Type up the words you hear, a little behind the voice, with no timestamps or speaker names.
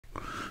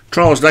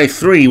Trials Day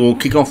 3 will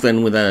kick off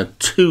then with a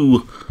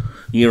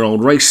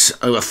 2-year-old race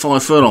over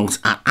 5 furlongs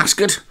at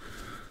Ascot.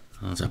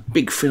 There's a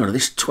big field of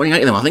this, 28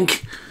 of them I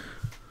think.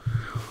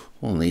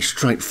 On the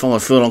straight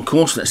 5 furlong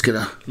course, let's get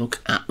a look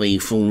at the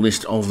full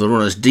list of the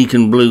runners.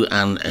 Deacon Blue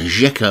and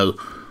Jekko,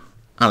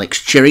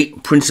 Alex Cherry,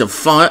 Prince of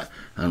Fire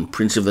and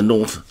Prince of the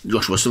North,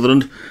 Joshua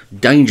Sutherland,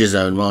 Danger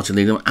Zone, Martin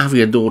Needham,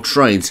 Aviador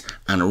Trades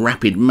and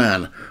Rapid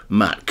Man,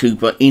 Matt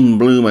Cooper, In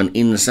Bloom and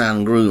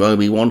Insan Groove,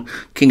 Obi-Wan,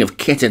 King of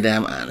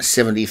Ketterdam and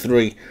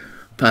 73,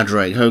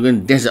 Padraig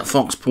Hogan, Desert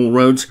Fox, Paul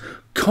Rhodes,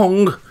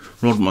 Kong,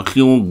 Rod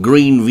McClure,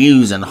 Green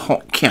Views and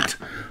Hot Cat,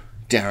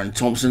 Darren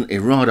Thompson,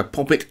 Irada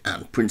Poppet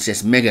and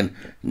Princess Megan,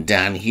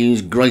 Dan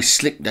Hughes, Grace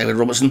Slick, David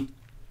Robertson,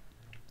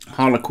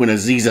 Harlequin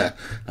Aziza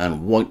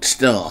and White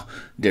Star,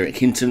 Derek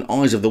Hinton,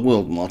 Eyes of the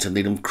World, Martin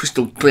Needham,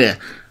 Crystal Clear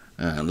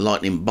and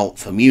Lightning Bolt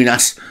for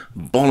Munas,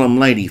 Bonham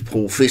Lady,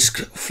 Paul Fisk,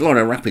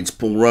 Florida Rapids,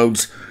 Paul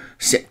Rhodes,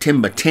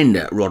 September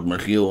Tender, Rod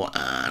McClure,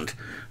 and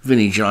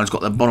Vinnie Giant's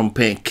got the bottom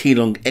pair,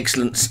 Keelung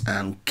Excellence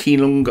and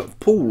Keelung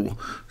Pool.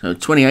 So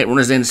 28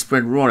 runners then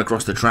spread right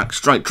across the track,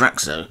 straight track,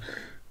 so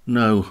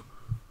no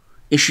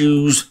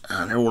issues,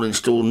 and they're all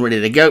installed and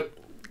ready to go.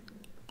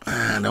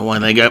 And away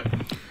they go.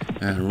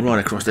 And right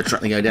across the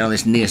track they go down.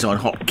 This near side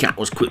Hot Cat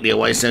was quickly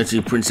away, so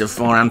too Prince of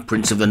Fire and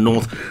Prince of the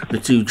North, the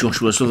two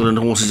Joshua Sutherland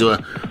horses who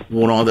are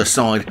one either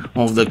side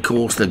of the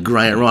course. The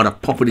grey rider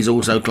Poppet is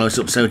also close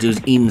up, so too is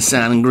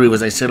Insan Groove as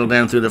they settle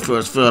down through the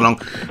first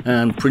furlong,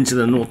 and Prince of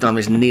the North down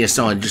this near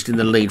side just in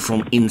the lead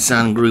from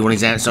Insan Groove on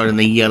his outside in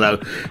the yellow.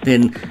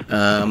 Then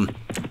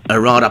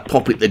Arada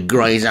Poppet, the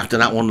greys after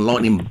that one.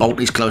 Lightning Bolt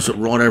is close up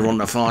right over on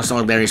the far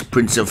side. There is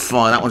Prince of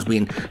Fire, that one's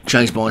being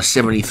chased by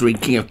 73.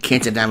 King of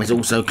Ketterdam is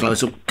also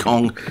close up.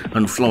 Kong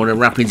and Florida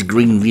Rapids,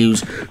 Green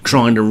Views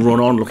trying to run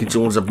on, looking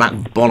towards the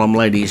back. Bonham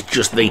Lady is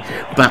just the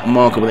back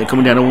marker, but they're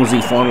coming down towards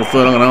the final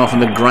furlong and a half,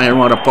 and the grey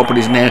rider Poppet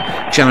is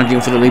now challenging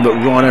for the lead, but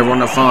right over on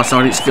the far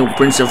side it's still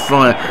Prince of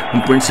Fire,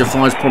 and Prince of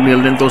Fire is probably a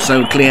length or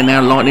so clear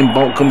now. Lightning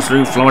Bolt comes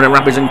through, Florida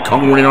Rapids and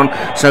Kong running on,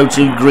 so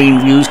too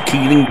Green Views.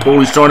 Keeling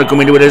Paul is trying to come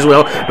into it as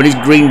well, but it's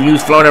Green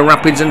Views, Florida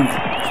Rapids and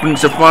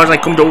Prince of Fire as they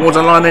come towards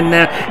the line. Then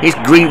now it's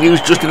Green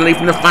Views just in the lead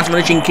from the fast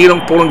finishing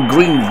Keelung Paul, and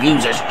Green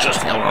Views has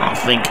just held on I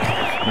think,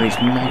 and it's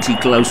mighty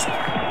close.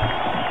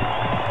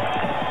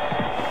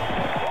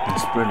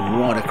 It's spread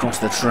right across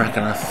the track,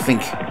 and I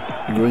think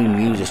Green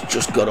Views has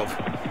just got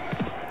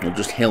up, or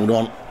just held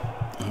on.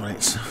 Well,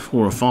 it's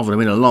 4 or 5 of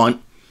them in a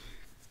line.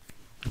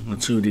 The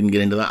two didn't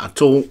get into that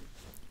at all.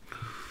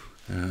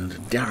 And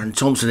Darren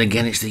Thompson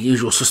again, it's the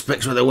usual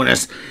suspects for the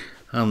winners.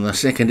 And the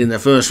second in the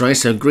first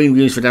race, so Green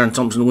Views for Darren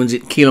Thompson wins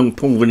it. Keelung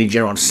Paul, Vinnie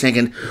Gerard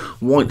second.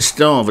 White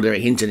Star for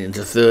Derek Hinton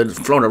into third.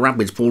 Florida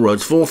Rapids, Paul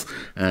Rhodes fourth.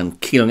 And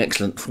Keelung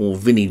Excellent for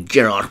Vinnie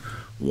Gerard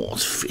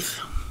was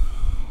fifth.